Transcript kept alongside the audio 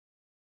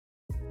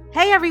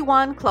Hey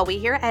everyone, Chloe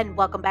here and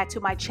welcome back to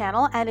my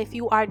channel. And if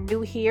you are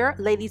new here,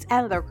 ladies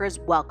and lurkers,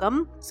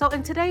 welcome. So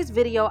in today's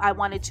video, I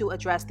wanted to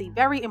address the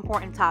very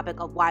important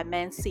topic of why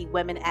men see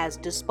women as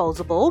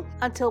disposable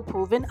until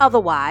proven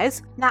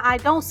otherwise. Now, I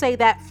don't say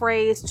that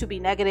phrase to be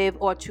negative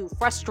or to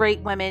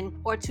frustrate women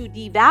or to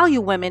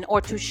devalue women or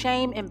to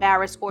shame,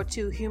 embarrass, or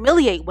to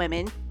humiliate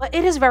women, but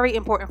it is very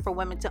important for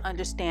women to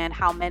understand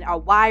how men are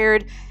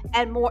wired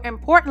and, more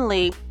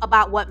importantly,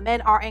 about what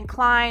men are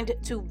inclined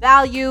to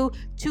value,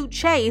 to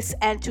chase,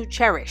 and to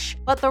cherish.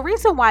 But the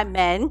reason why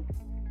men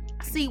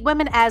see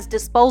women as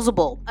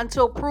disposable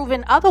until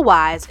proven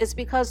otherwise is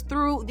because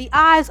through the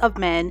eyes of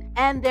men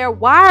and their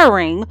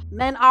wiring,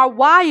 men are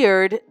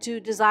wired to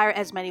desire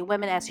as many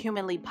women as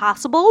humanly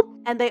possible,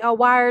 and they are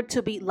wired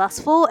to be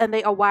lustful, and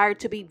they are wired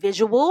to be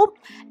visual.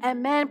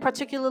 And men,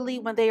 particularly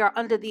when they are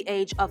under the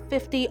age of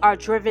 50, are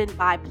driven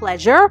by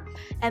pleasure,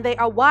 and they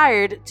are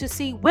wired to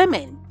see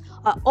women,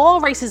 all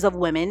races of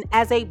women,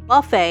 as a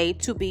buffet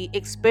to be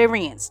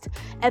experienced.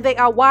 And they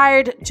are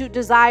wired to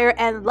desire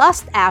and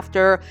lust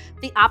after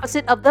the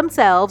opposite of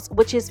themselves,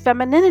 which is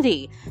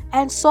femininity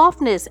and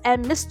softness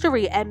and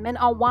mystery. And men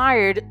are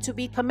wired to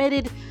be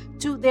committed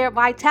to their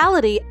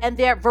vitality and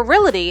their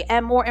virility.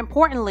 And more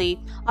importantly,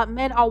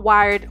 men are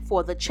wired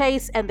for the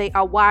chase, and they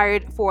are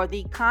wired for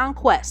the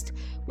conquest,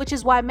 which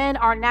is why men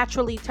are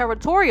naturally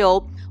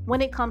territorial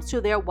when it comes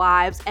to their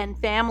wives and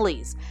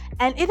families.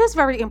 And it is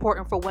very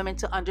important for women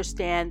to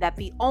understand that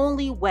the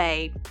only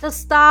way to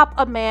stop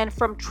a man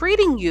from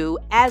treating you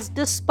as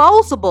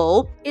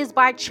disposable is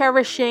by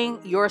cherishing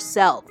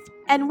yourself.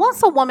 And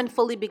once a woman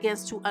fully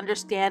begins to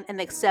understand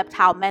and accept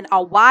how men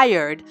are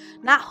wired,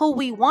 not who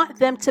we want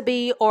them to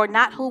be or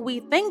not who we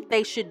think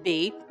they should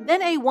be,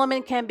 then a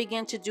woman can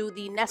begin to do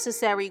the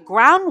necessary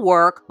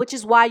groundwork, which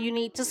is why you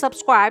need to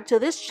subscribe to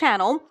this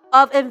channel,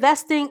 of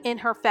investing in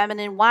her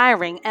feminine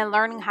wiring and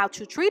learning how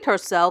to treat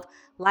herself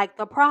like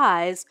the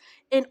prize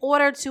in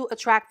order to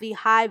attract the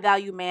high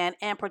value man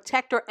and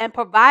protector and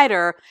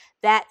provider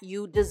that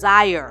you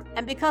desire.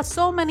 And because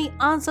so many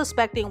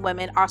unsuspecting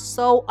women are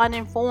so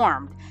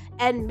uninformed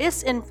and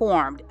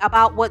misinformed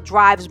about what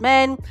drives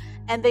men,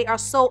 and they are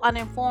so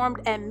uninformed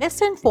and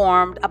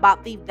misinformed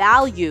about the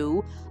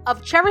value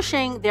of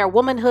cherishing their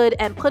womanhood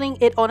and putting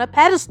it on a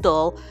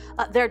pedestal,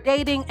 their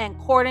dating and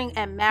courting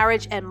and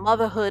marriage and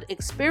motherhood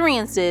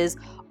experiences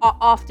are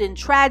often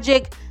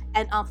tragic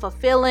and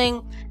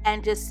unfulfilling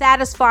and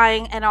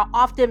dissatisfying, and are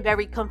often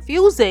very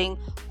confusing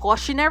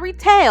cautionary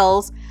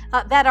tales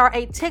that are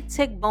a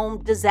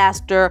tick-tick-boom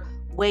disaster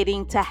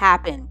waiting to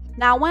happen.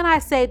 Now, when I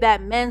say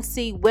that men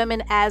see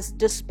women as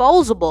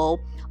disposable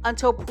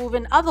until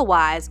proven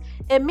otherwise,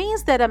 it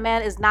means that a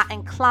man is not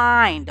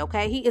inclined,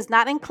 he is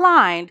not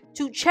inclined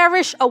to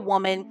cherish a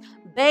woman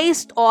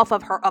based off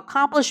of her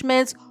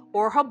accomplishments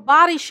or her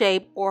body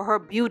shape or her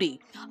beauty,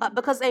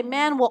 because a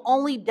man will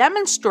only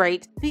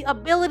demonstrate the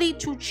ability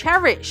to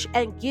cherish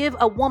and give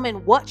a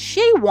woman what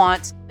she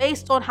wants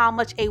based on how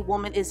much a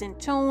woman is in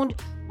tune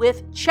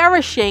with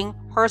cherishing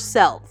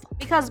herself.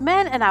 Because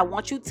men, and I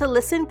want you to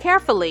listen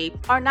carefully,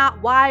 are not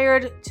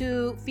wired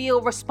to feel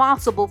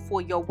responsible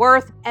for your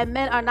worth, and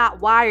men are not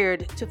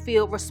wired to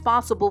feel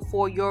responsible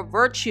for your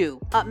virtue.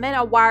 Men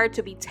are wired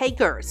to be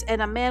takers,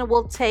 and a man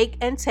will take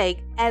and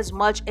take as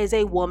much as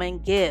a woman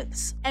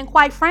gives. And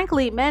quite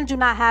frankly, men do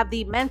not have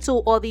the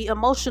mental or the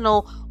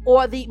emotional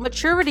or the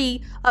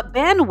maturity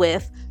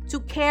bandwidth to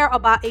care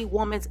about a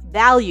woman's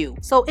value.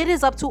 So it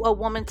is up to a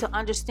woman to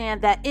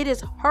understand that it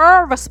is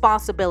her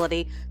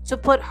responsibility to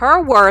put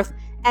her worth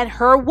and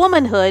her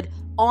womanhood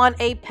on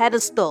a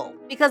pedestal,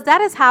 because that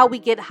is how we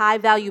get high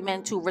value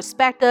men to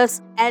respect us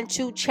and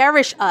to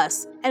cherish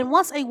us. And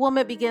once a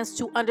woman begins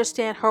to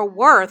understand her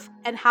worth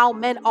and how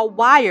men are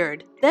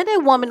wired, then a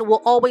woman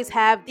will always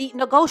have the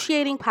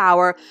negotiating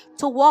power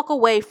to walk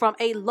away from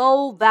a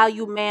low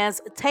value man's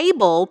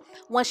table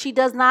when she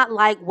does not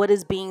like what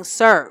is being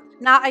served.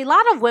 Now, a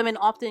lot of women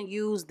often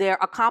use their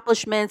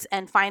accomplishments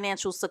and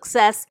financial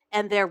success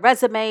and their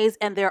resumes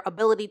and their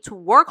ability to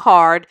work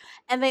hard,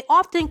 and they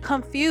often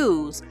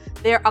confuse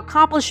their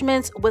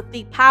accomplishments with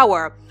the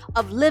power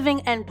of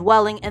living and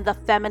dwelling in the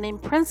feminine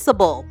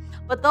principle.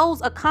 But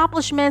those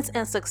accomplishments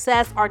and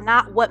success are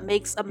not what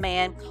makes a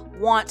man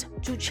want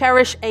to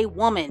cherish a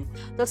woman.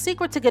 The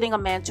secret to getting a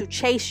man to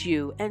chase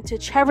you and to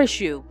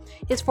cherish you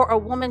is for a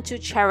woman to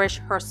cherish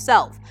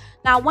herself.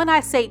 Now, when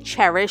I say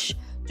cherish,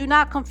 do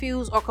not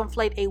confuse or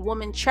conflate a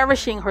woman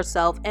cherishing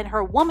herself and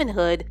her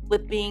womanhood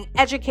with being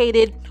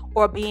educated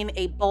or being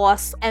a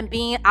boss and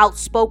being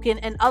outspoken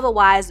and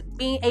otherwise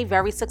being a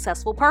very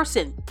successful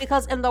person.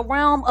 Because in the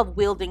realm of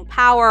wielding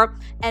power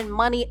and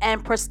money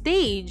and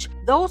prestige,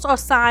 those are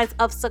signs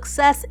of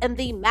success in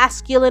the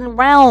masculine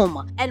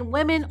realm. And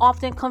women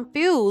often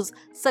confuse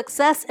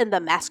success in the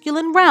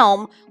masculine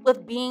realm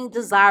with being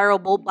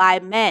desirable by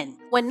men,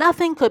 when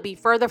nothing could be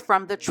further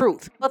from the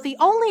truth. But the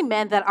only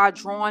men that are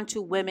drawn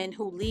to women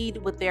who lead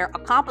with their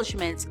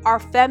accomplishments are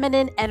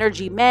feminine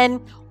energy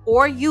men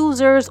or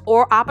users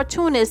or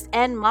opportunists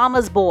and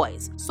mama's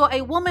boys. So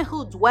a woman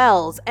who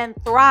dwells and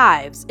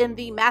thrives in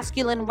the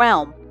masculine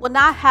realm will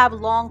not have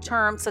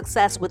long-term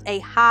success with a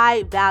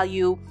high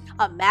value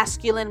a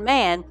masculine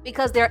man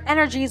because their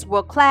energies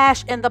will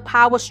clash and the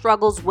power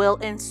struggles will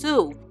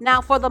ensue.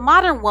 Now, for the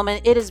modern woman,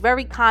 it is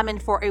very common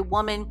for a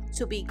woman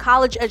to be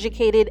college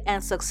educated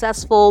and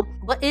successful,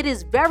 but it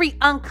is very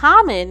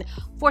uncommon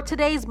for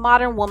today's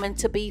modern woman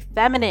to be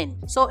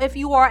feminine. So if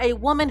you are a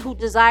woman who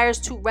desires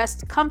to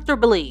rest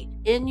comfortably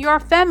in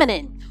your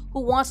feminine, who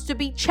wants to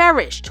be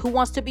cherished, who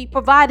wants to be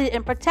provided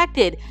and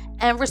protected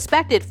and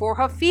respected for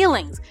her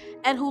feelings,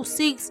 and who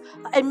seeks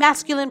a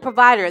masculine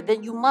provider,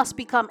 then you must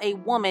become a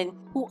woman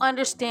who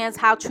understands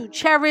how to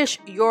cherish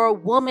your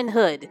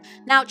womanhood.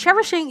 Now,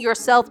 cherishing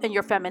yourself and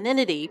your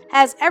femininity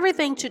has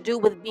everything to do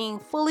with being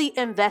fully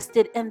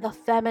invested in the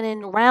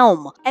feminine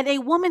realm. And a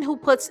woman who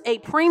puts a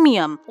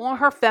premium on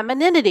her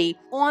femininity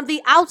on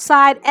the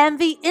outside and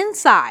the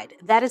inside,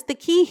 that is the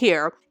key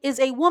here, is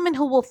a woman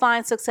who will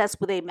find success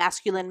with a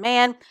masculine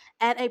man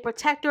and a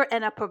protector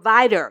and a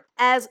provider,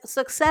 as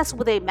success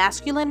with a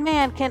masculine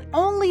man can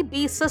only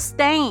be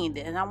sustained,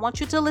 and I want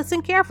you to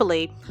listen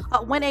carefully,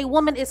 when a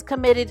woman is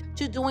committed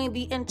to doing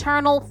the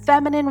internal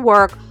feminine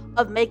work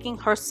of making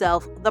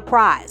herself the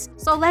prize.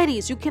 So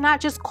ladies, you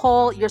cannot just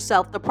call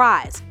yourself the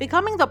prize.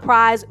 Becoming the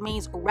prize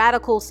means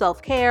radical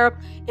self-care.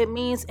 It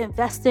means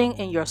investing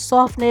in your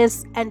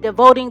softness and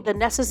devoting the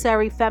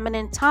necessary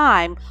feminine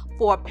time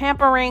for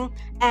pampering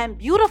and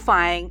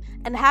beautifying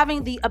and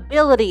having the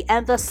ability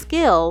and the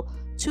skill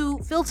to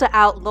filter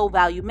out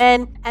low-value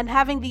men and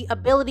having the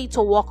ability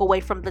to walk away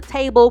from the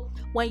table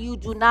when you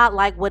do not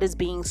like what is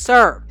being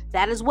served.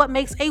 That is what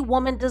makes a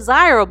woman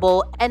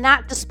desirable and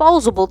not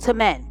disposable to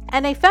men.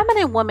 And a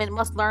feminine woman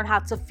must learn how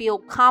to feel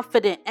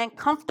confident and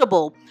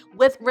comfortable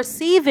with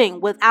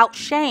receiving without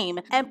shame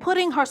and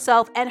putting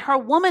herself and her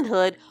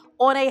womanhood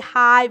on a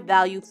high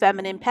value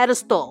feminine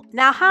pedestal.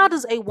 Now, how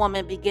does a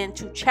woman begin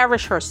to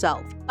cherish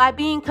herself? By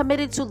being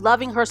committed to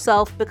loving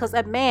herself, because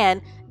a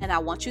man, and I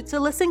want you to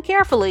listen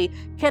carefully,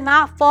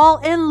 cannot fall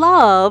in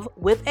love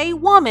with a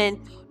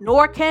woman,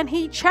 nor can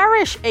he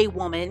cherish a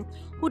woman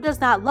who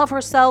does not love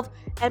herself.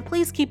 And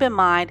please keep in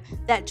mind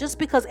that just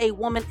because a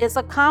woman is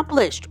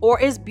accomplished or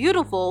is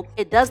beautiful,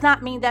 it does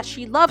not mean that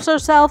she loves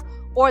herself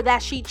or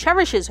that she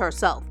cherishes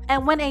herself.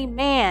 And when a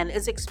man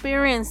is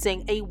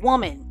experiencing a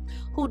woman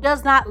who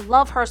does not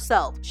love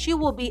herself, she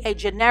will be a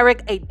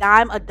generic, a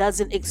dime a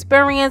dozen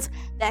experience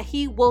that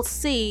he will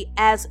see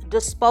as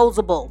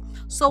disposable.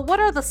 So what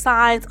are the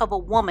signs of a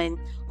woman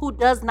who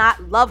does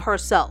not love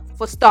herself?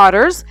 For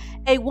starters,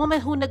 a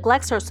woman who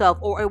neglects herself,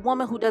 or a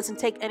woman who doesn't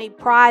take any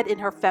pride in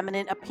her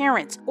feminine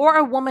appearance, or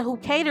a woman who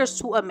caters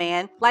to a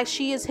man like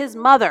she is his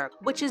mother,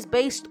 which is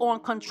based on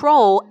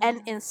control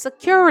and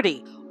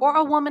insecurity, or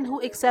a woman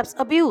who accepts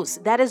abuse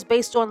that is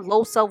based on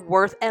low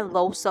self-worth and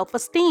low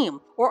self-esteem,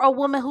 or a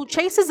woman who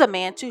chases a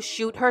man to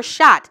shoot her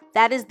shot,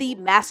 that is the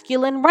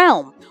masculine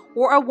realm,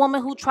 or a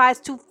woman who tries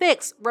to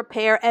fix,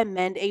 repair, and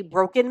mend a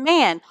broken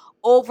man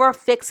over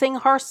fixing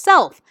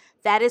herself.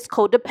 That is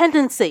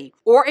codependency.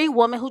 Or a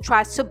woman who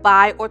tries to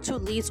buy or to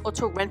lease or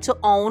to rent to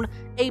own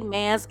a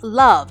man's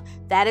love.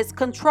 That is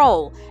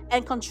control.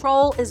 And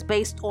control is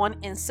based on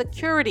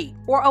insecurity.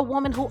 Or a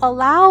woman who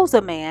allows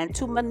a man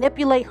to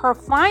manipulate her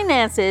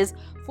finances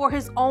for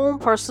his own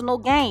personal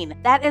gain.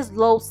 That is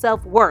low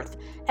self-worth.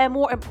 And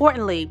more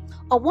importantly,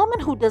 a woman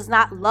who does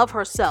not love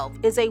herself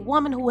is a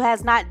woman who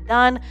has not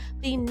done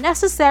the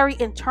necessary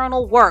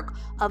internal work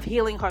of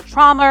healing her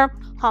trauma,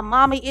 her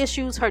mommy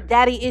issues, her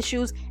daddy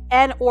issues,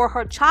 and or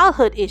her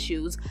childhood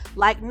issues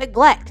like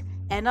neglect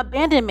and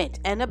abandonment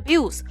and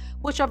abuse,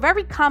 which are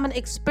very common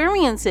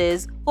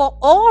experiences for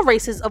all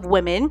races of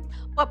women,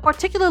 but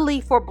particularly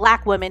for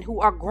Black women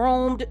who are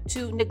groomed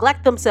to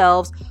neglect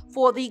themselves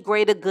for the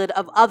greater good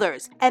of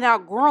others and are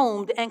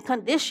groomed and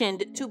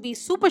conditioned to be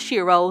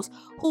superheroes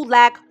who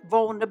lack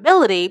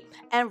vulnerability,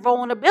 and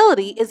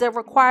vulnerability is a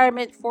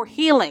requirement for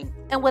healing.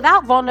 And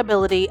without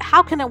vulnerability,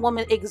 how can a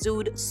woman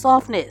exude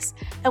softness?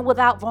 And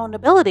without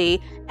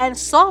vulnerability and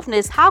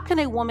softness, how can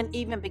a woman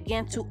even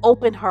begin to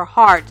open her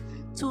heart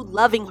to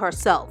loving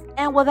herself?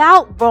 And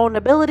without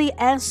vulnerability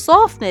and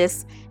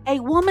softness, a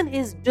woman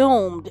is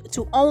doomed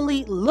to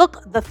only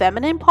look the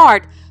feminine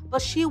part,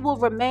 but she will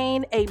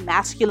remain a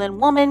masculine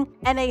woman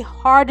and a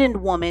hardened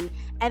woman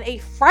and a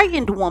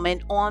frightened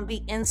woman on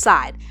the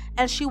inside.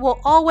 And she will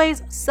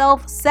always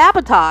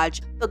self-sabotage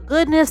the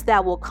goodness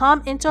that will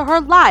come into her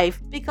life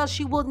because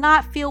she will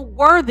not feel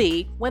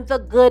worthy when the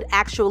good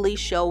actually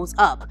shows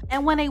up.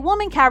 And when a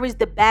woman carries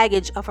the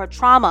baggage of her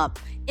trauma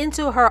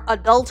into her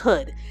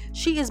adulthood,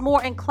 she is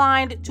more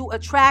inclined to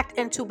attract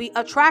and to be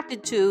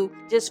attracted to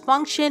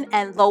dysfunction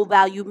and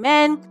low-value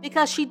men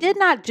because she did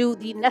not do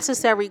the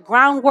necessary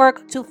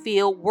groundwork to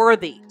feel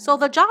worthy. So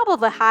the job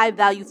of a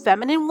high-value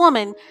feminine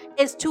woman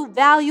is to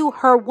value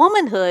her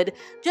womanhood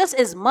just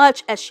as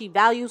much as she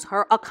values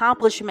her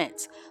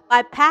accomplishments.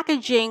 by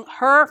packaging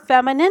her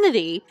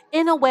femininity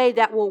in a way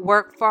that will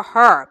work for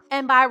her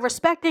and by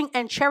respecting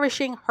and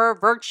cherishing her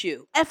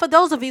virtue. And for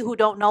those of you who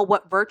don't know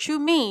what virtue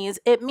means,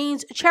 it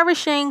means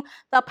cherishing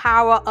the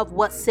power of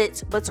what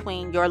sits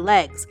between your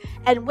legs.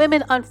 And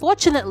women,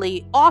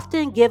 unfortunately,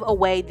 often give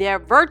away their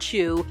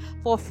virtue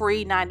for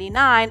free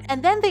 99,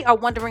 and then they are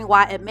wondering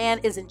why a man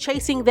isn't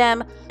chasing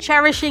them,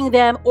 cherishing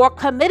them, or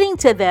committing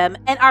to them,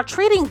 and are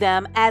treating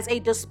them as a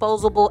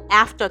disposable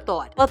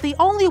afterthought. But the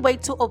only way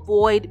to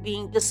avoid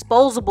being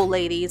disposable,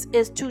 ladies,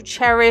 is to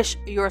cherish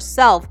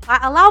yourself by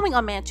allowing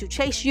a man to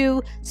chase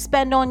you,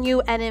 spend on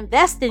you, and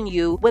invest in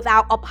you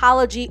without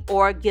apology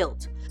or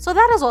guilt. So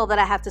that is all that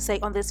I have to say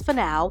on this for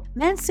now.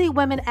 Men see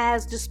women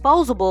as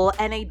disposable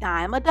and a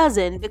dime a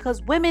dozen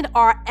because women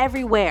are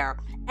everywhere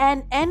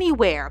and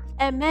anywhere,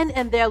 and men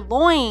in their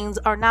loins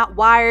are not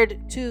wired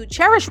to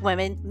cherish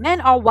women.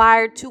 Men are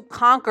wired to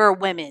conquer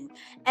women,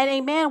 and a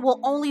man will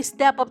only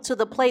step up to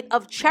the plate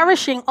of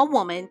cherishing a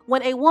woman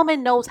when a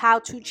woman knows how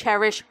to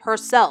cherish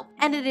herself.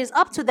 And it is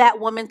up to that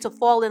woman to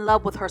fall in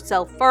love with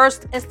herself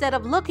first instead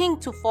of looking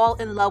to fall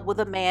in love with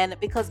a man,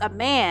 because a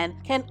man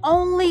can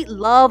only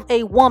love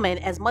a woman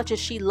as much as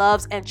she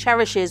loves and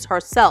cherishes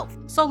herself.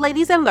 So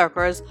ladies and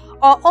lurkers,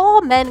 are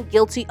all men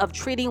guilty of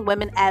treating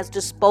women as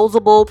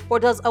disposable, or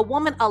does a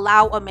woman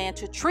allow a man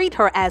to treat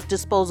her as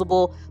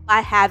disposable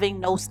by having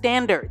no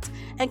standards?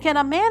 And can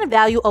a man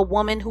value a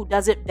woman who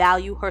doesn't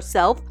value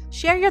herself?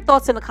 Share your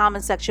thoughts in the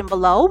comment section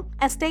below,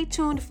 and stay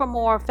tuned for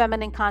more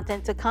feminine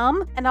content to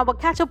come, and I will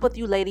catch up with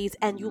you ladies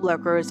and you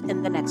lurkers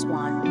in the next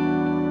one.